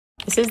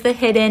This is the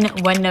hidden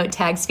OneNote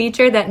tags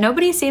feature that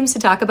nobody seems to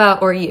talk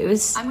about or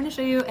use. I'm gonna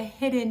show you a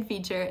hidden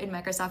feature in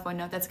Microsoft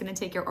OneNote that's gonna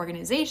take your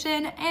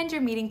organization and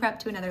your meeting prep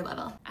to another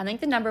level. I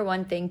think the number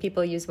one thing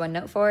people use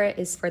OneNote for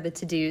is for the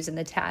to-dos and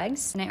the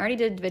tags. And I already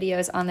did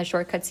videos on the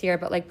shortcuts here,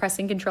 but like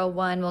pressing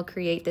Control-1 will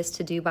create this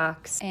to-do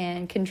box,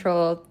 and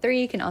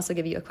Control-3 can also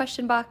give you a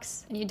question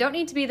box. And you don't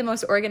need to be the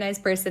most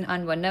organized person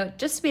on OneNote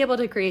just to be able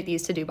to create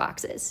these to-do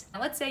boxes.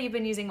 Now, let's say you've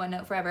been using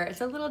OneNote forever. It's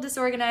a little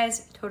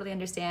disorganized, totally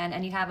understand,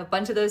 and you have a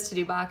bunch of those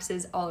to-do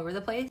boxes all over the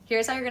place.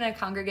 Here's how you're gonna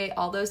congregate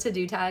all those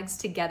to-do tags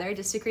together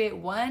just to create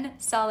one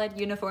solid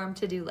uniform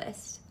to-do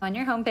list. On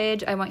your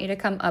homepage, I want you to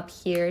come up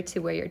here to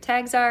where your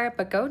tags are,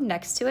 but go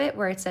next to it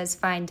where it says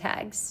Find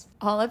Tags.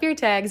 All of your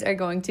tags are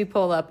going to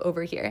pull up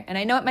over here. And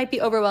I know it might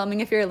be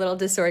overwhelming if you're a little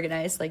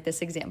disorganized like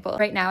this example.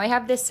 Right now I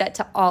have this set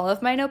to all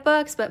of my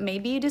notebooks, but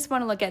maybe you just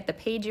wanna look at the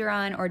page you're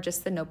on or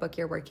just the notebook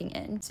you're working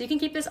in. So you can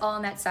keep this all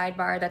in that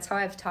sidebar. That's how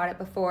I've taught it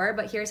before,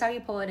 but here's how you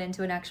pull it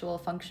into an actual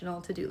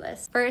functional to-do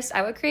list. First,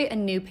 I would create a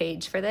new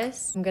page for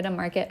this. I'm gonna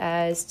mark it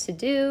as to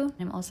do.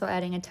 I'm also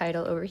adding a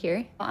title over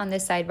here. On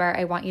this sidebar,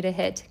 I want you to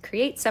hit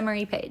Create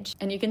Summary Page.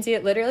 And you can see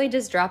it literally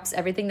just drops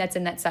everything that's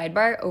in that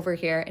sidebar over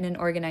here in an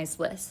organized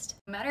list.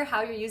 No matter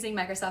how you're using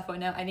Microsoft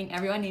OneNote, I think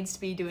everyone needs to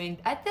be doing,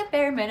 at the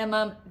bare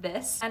minimum,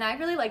 this. And I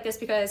really like this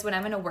because when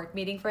I'm in a work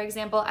meeting, for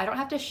example, I don't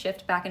have to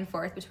shift back and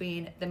forth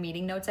between the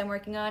meeting notes I'm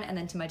working on and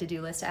then to my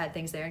to-do list to add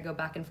things there and go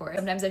back and forth.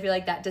 Sometimes I feel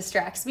like that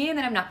distracts me and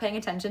then I'm not paying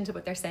attention to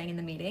what they're saying in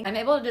the meeting. I'm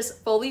able to just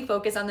fully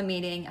focus on the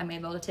meeting. I'm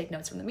able to take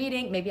notes from the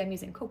meeting. Maybe I'm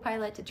using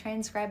Copilot to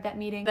transcribe that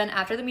meeting. Then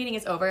after the meeting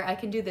is over, I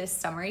can do this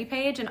summary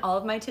page and all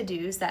of my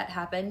to-dos that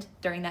happened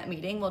during that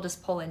meeting will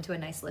just pull into a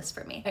nice list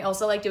for me. I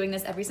also like doing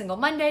this every single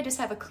Monday, just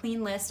have a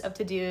clean list of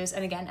to-dos,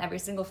 and again every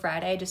single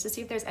Friday just to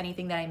see if there's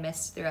anything that I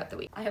missed throughout the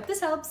week. I hope this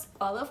helps.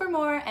 Follow for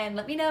more and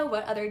let me know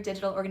what other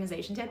digital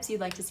organization tips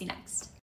you'd like to see next.